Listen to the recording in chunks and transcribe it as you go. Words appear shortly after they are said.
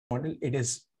model, it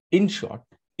is in short,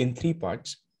 in three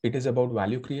parts. It is about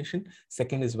value creation.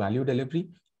 Second is value delivery.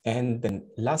 And then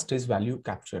last is value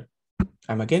capture.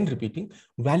 I'm again repeating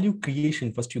value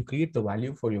creation. First, you create the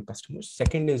value for your customers.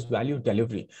 Second is value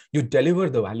delivery. You deliver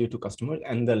the value to customers.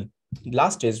 And the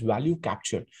last is value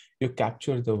capture. You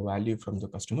capture the value from the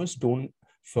customers. Don't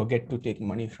forget to take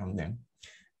money from them.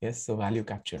 Yes, so value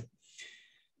capture.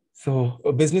 So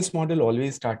a business model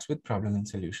always starts with problem and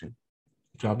solution.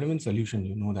 Problem and solution,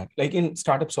 you know that. Like in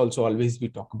startups also, always we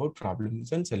talk about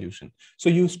problems and solution. So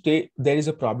there is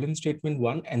a problem statement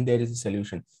one, and there is a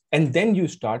solution. And then you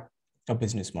start a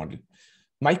business model.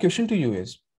 My question to you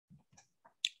is,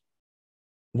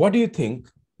 what do you think,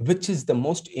 which is the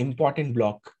most important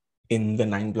block in the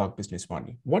 9-block business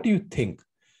model? What do you think,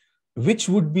 which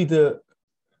would be the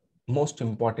most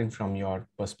important from your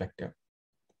perspective?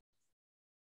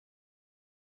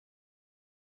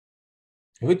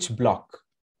 Which block?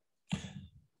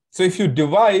 So if you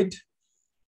divide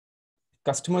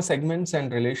customer segments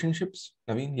and relationships,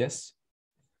 Naveen, yes.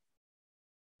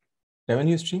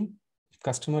 Revenue stream,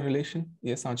 customer relation,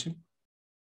 yes, Arjun.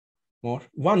 More,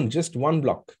 just one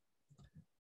block.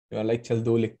 You are like, चल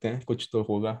दो लिखते हैं, कुछ तो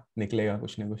होगा, निकलेगा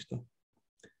कुछ न कुछ तो.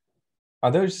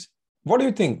 Others, what do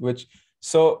you think?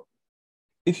 So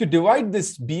if you divide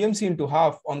this BMC into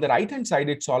half, on the right hand side,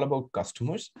 it's all about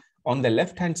customers. On the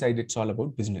left hand side, it's all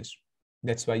about business.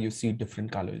 That's why you see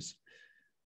different colors.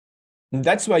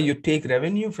 That's why you take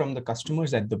revenue from the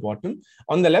customers at the bottom.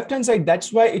 On the left hand side,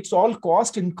 that's why it's all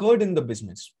cost incurred in the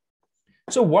business.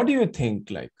 So what do you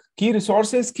think? Like key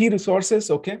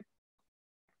resources, okay.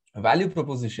 Value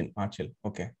proposition, Achal,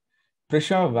 okay.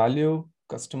 Prisha, value,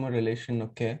 customer relation,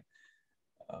 okay.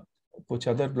 Which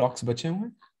other blocks bache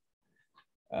hue?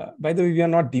 By the way, we are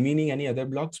not demeaning any other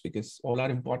blocks because all are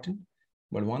important.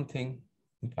 But one thing,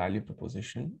 value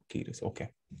proposition, key is okay.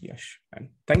 Yes, and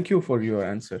thank you for your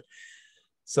answer.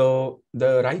 So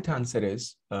the right answer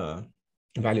is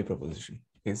value proposition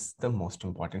is the most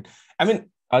important. I mean,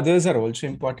 others are also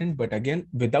important, but again,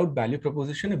 without value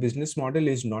proposition, a business model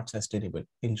is not sustainable,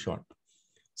 in short.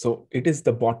 So it is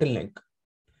the bottleneck.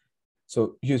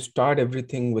 So you start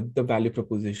everything with the value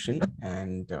proposition,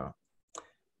 and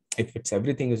if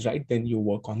everything is right, then you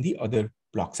work on the other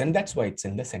blocks, and that's why it's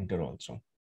in the center also.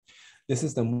 This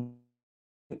is the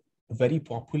very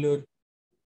popular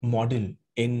model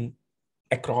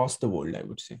across the world, I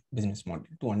would say, business model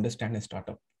to understand a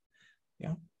startup.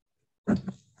 Yeah.